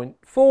 5.4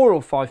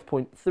 or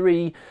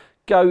 5.3,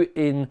 go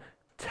in,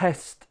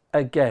 test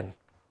again.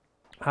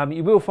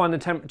 You will find the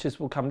temperatures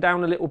will come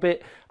down a little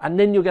bit, and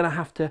then you're going to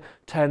have to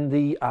turn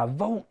the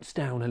volts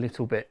down a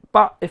little bit.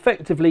 But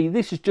effectively,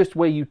 this is just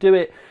where you do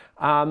it.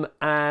 I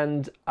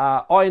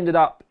ended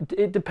up,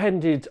 it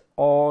depended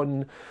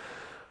on,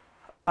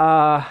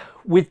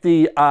 with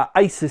the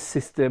Asus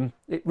system,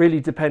 it really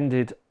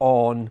depended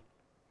on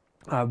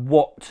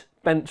what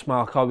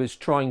benchmark I was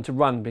trying to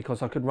run,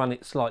 because I could run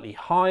it slightly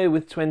higher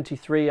with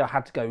 23. I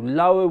had to go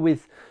lower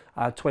with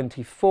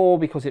 24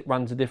 because it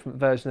runs a different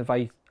version of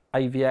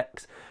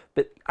AVX.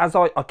 But as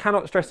I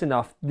cannot stress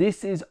enough,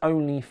 this is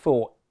only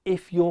for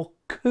if your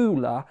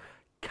cooler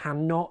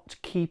cannot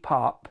keep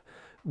up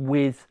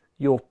with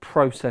your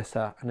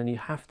processor, and then you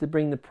have to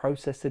bring the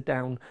processor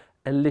down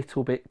a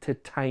little bit to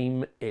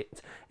tame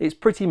it. It's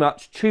pretty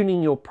much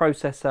tuning your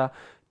processor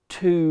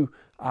to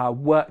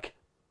work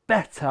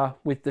better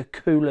with the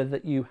cooler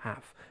that you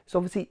have. It's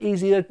obviously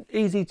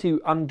easy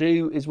to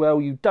undo as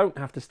well. You don't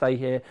have to stay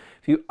here.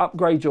 If you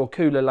upgrade your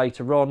cooler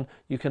later on,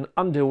 you can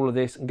undo all of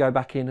this and go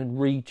back in and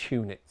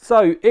retune it.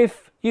 So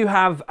if you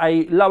have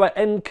a lower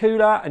end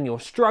cooler and you're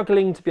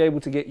struggling to be able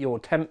to get your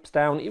temps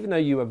down, even though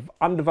you have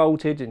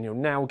undervolted and you're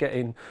now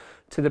getting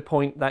to the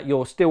point that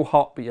you're still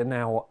hot but you're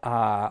now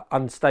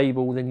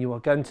unstable, then you are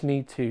going to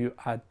need to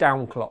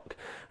downclock.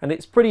 And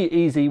it's pretty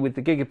easy with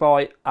the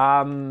Gigabyte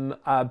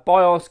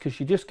BIOS,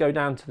 because you just go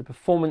down to the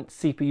performance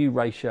CPU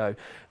ratio.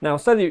 Now,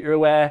 so that you're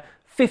aware,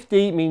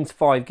 50 means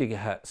 5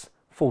 gigahertz.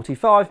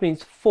 45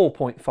 means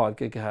 4.5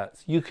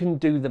 gigahertz. You can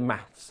do the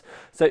maths.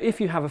 So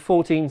if you have a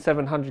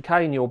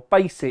 14700K and your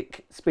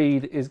basic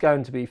speed is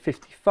going to be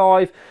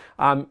 55,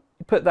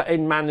 put that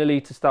in manually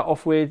to start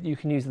off with. You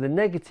can use the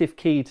negative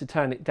key to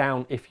turn it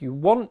down if you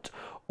want,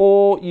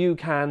 or you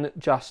can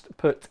just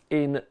put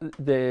in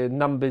the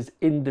numbers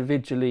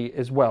individually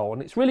as well.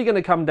 And it's really going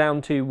to come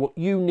down to what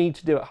you need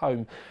to do at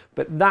home,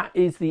 but that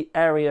is the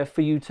area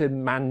for you to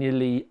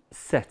manually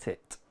set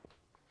it.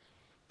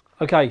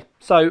 Okay,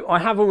 so I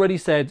have already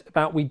said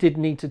about we did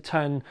need to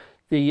turn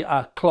the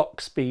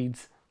clock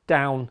speeds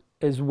down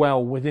as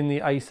well within the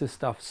Asus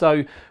stuff.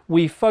 So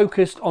we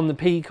focused on the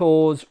P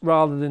cores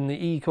rather than the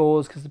E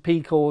cores, because the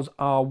P cores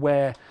are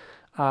where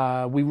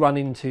we run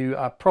into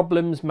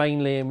problems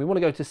mainly, and we want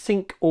to go to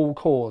sync all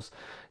cores.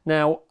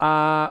 Now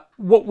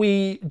what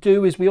we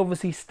do is we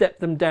obviously step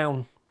them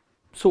down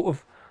sort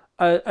of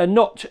a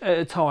notch at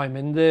a time,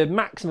 and the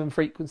maximum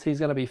frequency is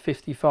going to be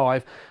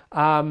 55.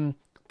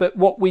 But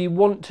what we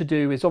want to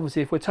do is,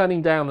 obviously, if we're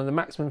turning down and the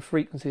maximum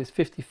frequency is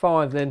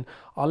 55, then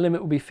our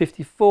limit will be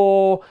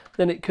 54,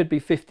 then it could be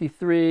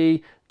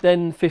 53,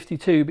 then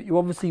 52. But you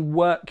obviously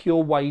work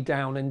your way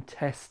down and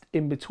test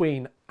in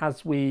between,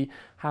 as we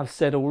have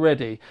said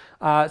already.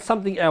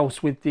 Something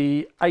else with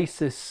the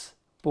Asus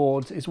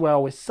boards as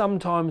well is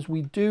sometimes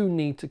we do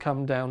need to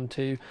come down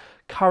to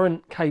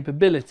current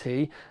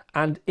capability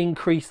and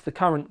increase the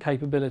current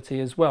capability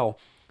as well.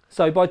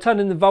 So by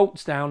turning the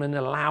volts down and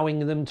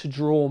allowing them to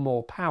draw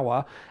more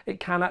power, it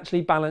can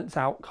actually balance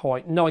out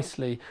quite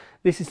nicely.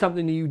 This is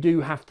something that you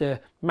do have to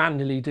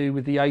manually do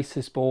with the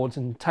Asus boards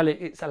and tell it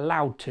it's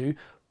allowed to.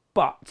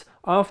 But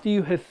after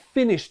you have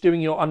finished doing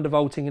your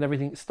undervolting and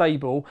everything's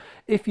stable,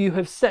 if you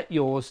have set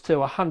yours to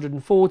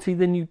 140,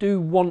 then you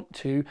do want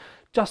to,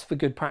 just for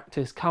good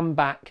practice, come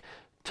back,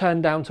 turn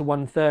down to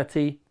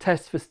 130,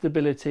 test for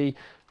stability,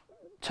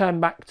 turn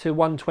back to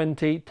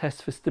 120,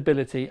 test for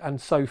stability, and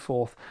so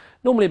forth.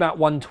 Normally about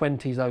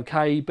 120 is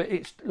okay, but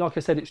it's, like I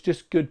said, it's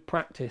just good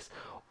practice.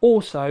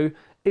 Also,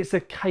 it's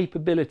a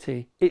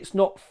capability. It's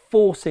not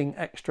forcing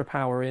extra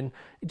power in.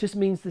 It just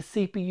means the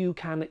CPU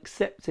can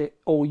accept it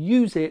or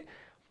use it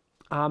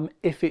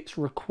if it's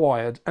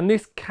required. And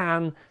this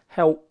can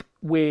help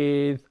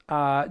with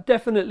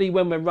definitely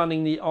when we're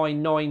running the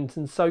i9s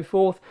and so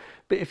forth.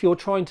 But if you're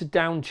trying to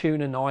down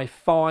tune an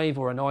i5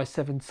 or an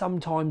i7,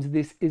 sometimes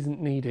this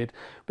isn't needed.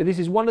 But this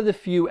is one of the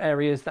few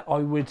areas that I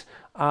would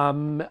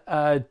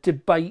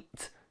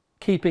debate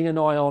keeping an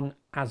eye on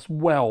as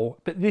well.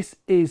 But this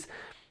is,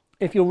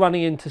 if you're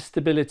running into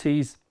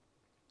stability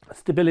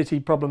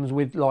problems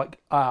with like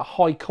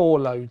high core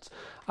loads,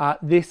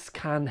 this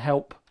can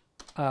help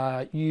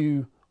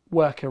you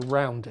work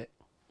around it.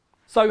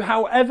 So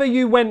however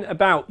you went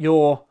about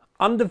your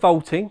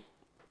undervolting,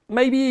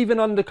 maybe even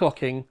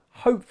underclocking,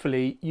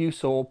 hopefully you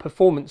saw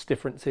performance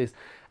differences.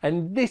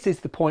 And this is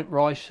the point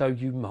where I show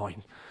you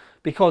mine,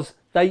 because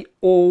they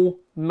all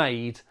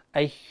made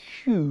a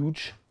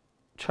huge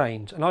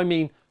change. And I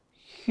mean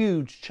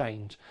huge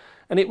change.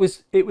 And it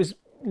was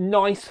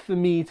nice for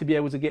me to be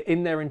able to get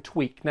in there and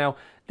tweak. Now,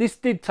 this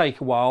did take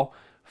a while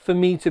for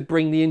me to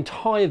bring the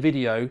entire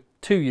video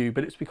to you,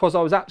 but it's because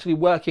I was actually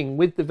working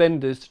with the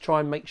vendors to try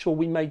and make sure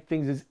we made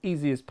things as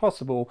easy as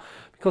possible,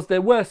 because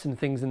there were some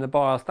things in the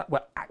BIOS that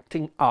were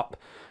acting up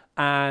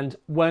and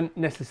weren't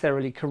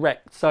necessarily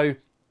correct. So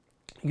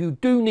you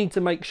do need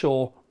to make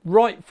sure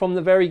right from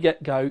the very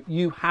get-go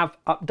you have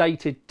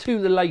updated to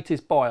the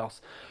latest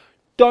BIOS.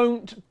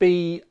 Don't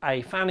be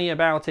a fanny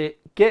about it.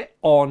 Get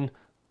on,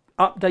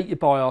 update your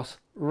BIOS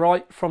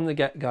right from the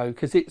get-go,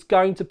 because it's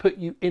going to put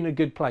you in a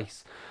good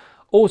place.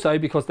 Also,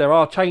 because there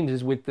are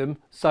changes with them,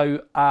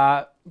 so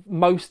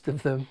most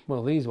of them,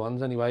 well, these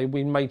ones anyway,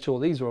 we made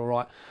sure these are all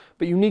right,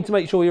 but you need to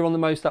make sure you're on the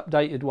most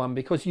updated one,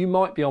 because you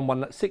might be on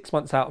one that's 6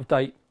 months out of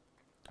date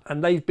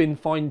and they've been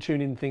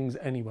fine-tuning things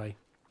anyway.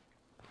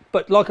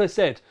 But like I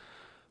said,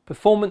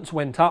 performance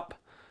went up,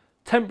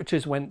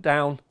 temperatures went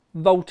down,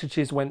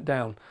 voltages went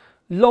down.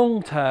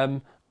 Long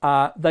term,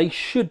 they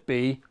should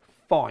be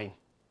fine.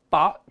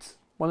 But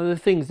one of the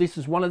things, this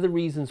is one of the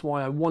reasons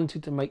why I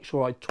wanted to make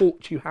sure I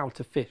taught you how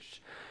to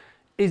fish,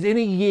 is in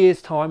a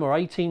year's time or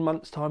 18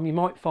 months time, you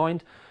might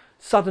find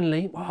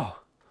suddenly, oh,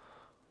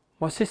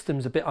 my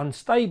system's a bit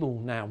unstable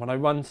now when I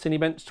run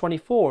Cinebench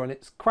 24 and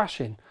it's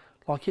crashing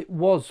like it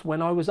was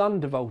when I was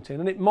undervolting.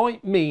 And it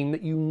might mean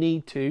that you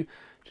need to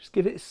just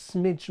give it a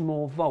smidge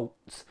more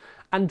volts.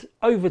 And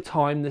over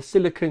time, the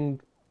silicon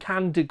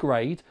can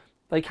degrade.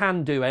 They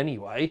can do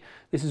anyway.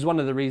 This is one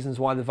of the reasons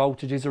why the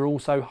voltages are all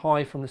so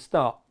high from the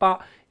start, but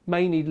it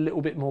may need a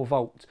little bit more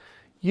volts.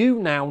 You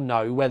now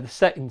know where the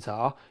settings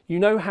are, you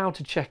know how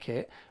to check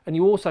it, and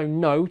you also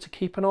know to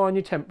keep an eye on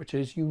your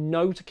temperatures, you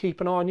know to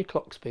keep an eye on your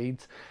clock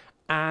speeds,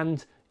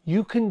 and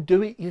you can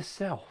do it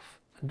yourself.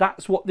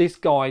 That's what this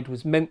guide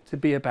was meant to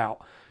be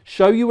about.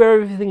 Show you where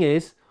everything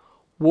is,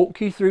 walk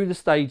you through the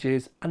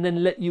stages, and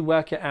then let you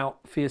work it out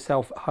for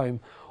yourself at home.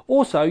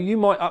 Also, you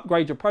might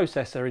upgrade your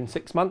processor in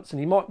 6 months and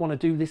you might want to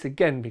do this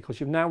again because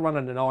you've now run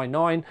an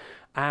i9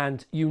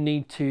 and you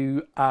need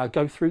to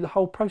go through the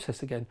whole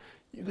process again.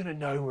 You're going to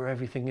know where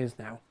everything is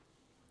now.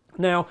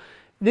 Now,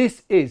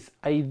 this is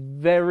a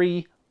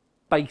very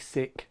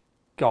basic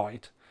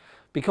guide,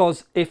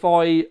 because if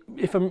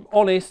I'm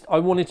honest, I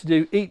wanted to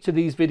do each of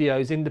these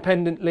videos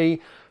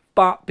independently,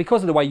 but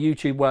because of the way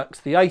YouTube works,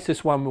 the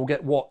Asus one will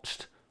get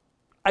watched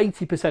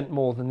 80%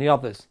 more than the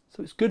others.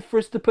 So it's good for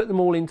us to put them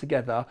all in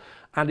together,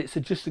 and it's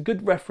just a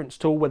good reference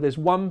tool where there's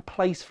one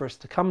place for us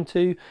to come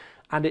to,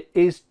 and it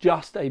is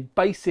just a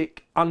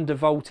basic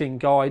undervolting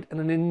guide and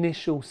an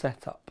initial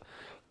setup.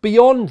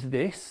 Beyond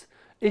this,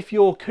 if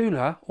your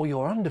cooler or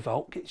your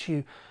undervolt gets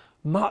you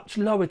much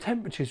lower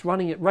temperatures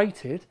running it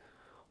rated,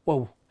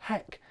 well,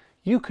 heck,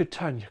 you could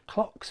turn your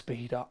clock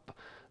speed up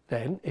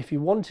then if you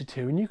wanted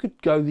to, and you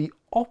could go the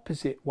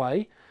opposite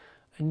way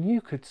and you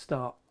could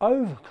start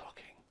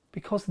overclocking,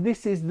 because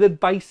this is the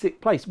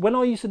basic place. When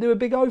I used to do a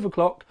big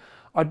overclock,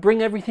 I'd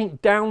bring everything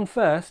down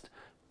first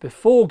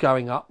before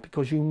going up,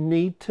 because you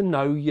need to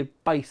know your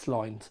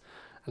baselines.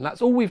 And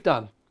that's all we've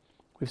done.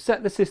 We've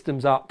set the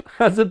systems up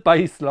as a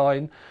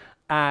baseline,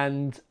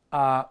 and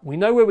we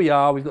know where we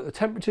are. We've got the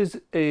temperatures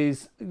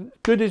as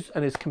good as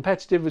and as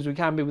competitive as we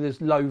can be with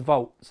as low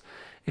volts.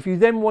 If you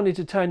then wanted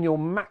to turn your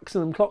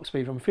maximum clock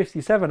speed from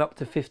 57 up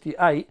to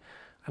 58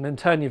 and then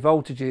turn your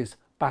voltages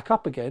back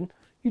up again,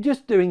 you're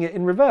just doing it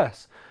in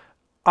reverse.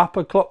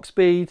 Upper clock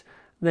speed,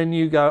 then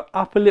you go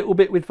up a little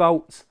bit with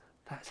volts.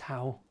 That's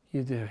how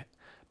you do it.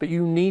 But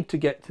you need to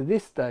get to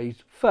this stage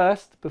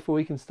first before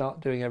we can start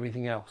doing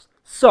everything else.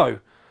 So,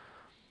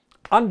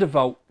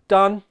 undervolt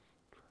done,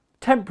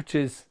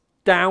 temperatures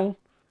down,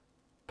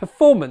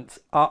 performance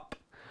up.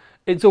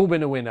 It's all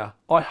been a winner.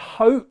 I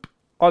hope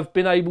I've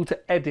been able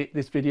to edit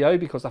this video,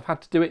 because I've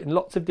had to do it in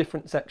lots of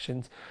different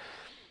sections.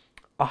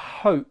 I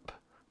hope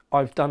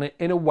I've done it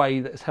in a way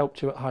that has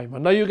helped you at home. I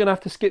know you're going to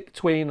have to skip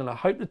between, and I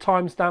hope the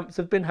timestamps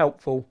have been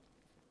helpful,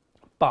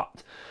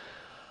 but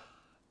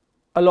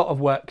a lot of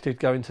work did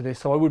go into this,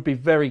 so I would be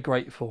very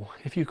grateful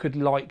if you could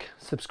like,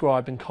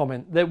 subscribe and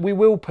comment. We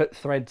will put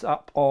threads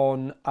up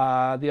on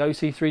the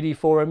OC3D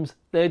forums.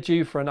 They're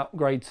due for an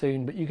upgrade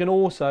soon, but you can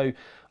also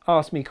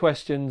ask me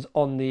questions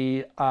on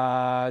the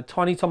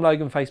Tiny Tom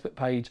Logan Facebook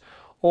page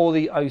or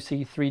the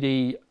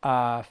OC3D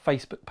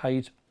Facebook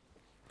page,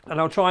 and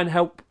I'll try and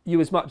help you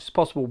as much as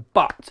possible.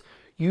 But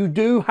you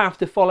do have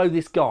to follow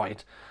this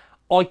guide.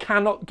 I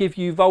cannot give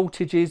you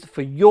voltages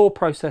for your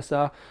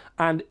processor,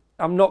 and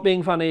I'm not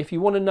being funny. If you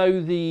want to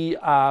know the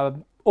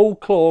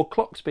all-core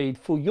clock speed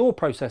for your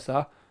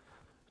processor,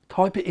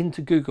 type it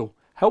into Google.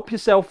 Help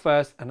yourself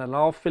first, and then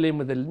I'll fill in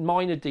with the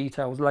minor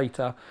details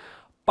later.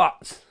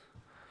 But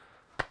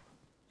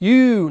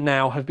you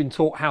now have been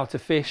taught how to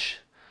fish.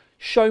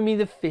 Show me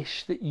the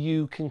fish that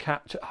you can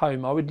catch at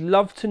home. I would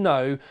love to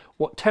know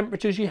what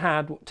temperatures you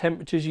had, what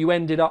temperatures you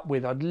ended up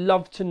with. I'd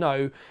love to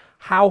know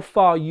how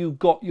far you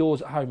got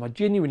yours at home.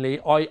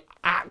 I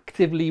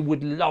actively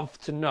would love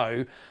to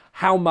know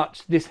how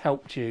much this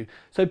helped you.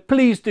 So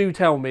please do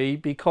tell me,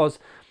 because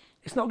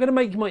it's not going to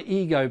make my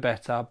ego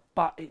better,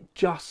 but it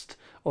just,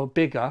 or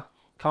bigger,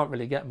 can't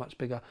really get much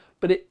bigger,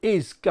 but it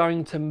is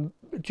going to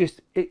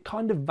just, it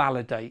kind of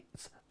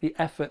validates the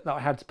effort that I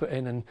had to put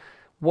in, and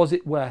was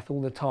it worth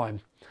all the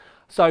time?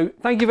 So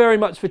thank you very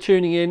much for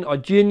tuning in. I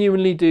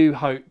genuinely do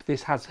hope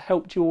this has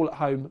helped you all at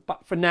home.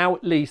 But for now,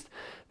 at least,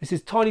 this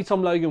is Tiny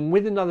Tom Logan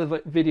with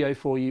another video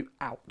for you.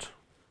 Out.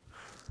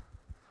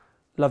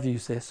 Love you,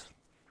 sis.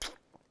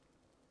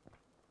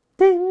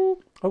 Ding.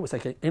 Oh, it's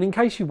okay. And in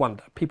case you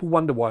wonder, people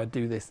wonder why I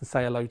do this and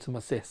say hello to my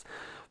sis.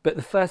 But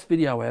the first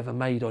video I ever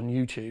made on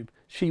YouTube,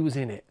 she was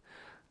in it.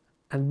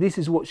 And this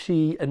is what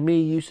she and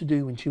me used to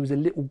do when she was a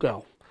little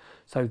girl.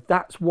 So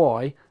that's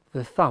why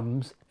the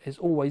thumbs has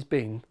always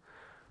been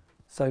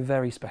so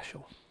very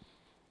special.